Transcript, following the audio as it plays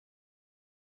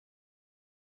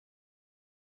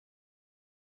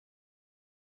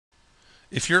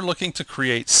If you're looking to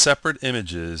create separate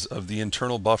images of the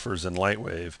internal buffers in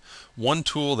LightWave, one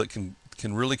tool that can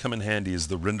really come in handy is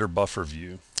the render buffer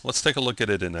view. Let's take a look at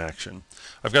it in action.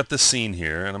 I've got this scene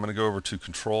here, and I'm going to go over to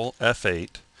Control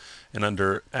F8, and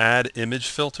under Add Image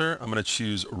Filter, I'm going to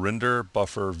choose Render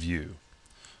Buffer View.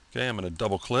 Okay, I'm going to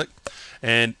double click,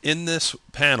 and in this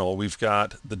panel we've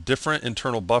got the different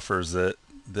internal buffers that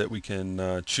we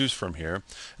can choose from here.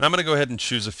 And I'm going to go ahead and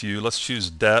choose a few. Let's choose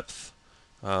depth.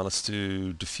 Let's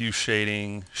do diffuse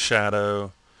shading,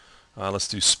 shadow. Let's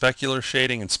do specular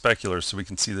shading and specular so we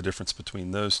can see the difference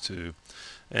between those two.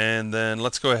 And then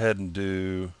let's go ahead and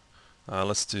do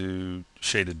let's do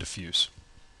shaded diffuse.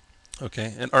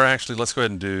 Okay, or actually let's go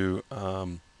ahead and do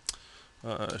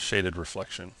shaded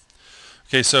reflection.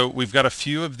 Okay, so we've got a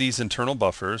few of these internal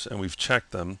buffers and we've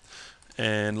checked them.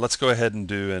 And let's go ahead and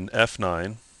do an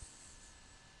F9.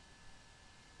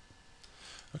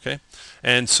 Okay,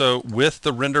 and so with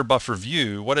the render buffer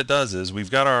view, what it does is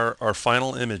we've got our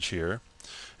final image here,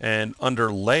 and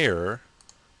under layer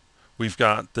we've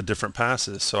got the different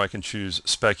passes. So I can choose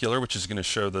specular, which is going to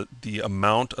show the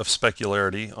amount of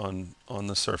specularity on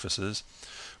the surfaces.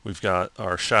 We've got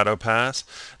our shadow pass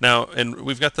now, and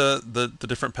we've got the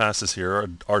different passes here,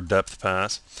 our depth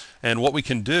pass. And what we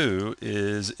can do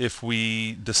is, if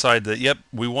we decide that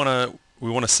we want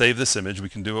to save this image, we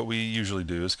can do what we usually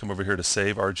do, is come over here to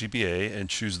Save RGBA and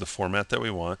choose the format that we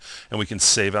want, and we can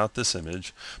save out this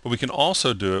image. But we can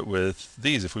also do it with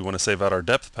these. If we want to save out our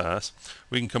depth pass,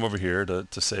 we can come over here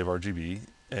to Save RGBA,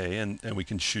 and we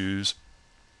can choose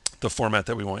the format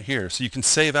that we want here. So you can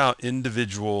save out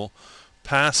individual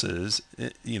passes,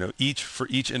 for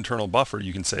each internal buffer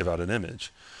you can save out an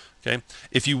image. Okay,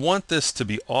 if you want this to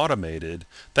be automated,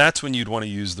 that's when you'd want to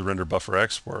use the render buffer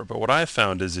export. But what I've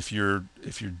found is if you're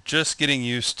just getting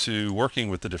used to working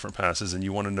with the different passes and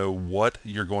you want to know what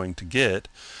you're going to get,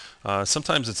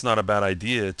 sometimes it's not a bad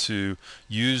idea to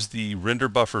use the render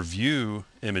buffer view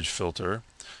image filter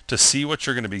to see what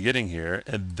you're going to be getting here,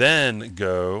 and then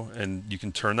go, and you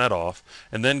can turn that off,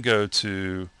 and then go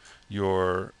to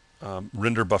your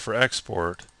render buffer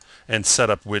export and set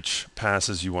up which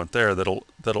passes you want there.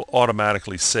 That'll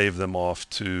automatically save them off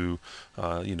to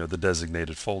the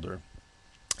designated folder.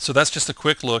 So that's just a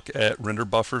quick look at render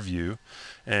buffer view,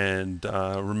 and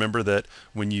remember that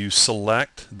when you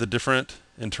select the different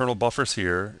internal buffers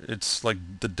here, it's like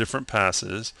the different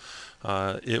passes,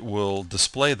 it will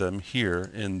display them here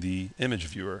in the image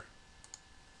viewer.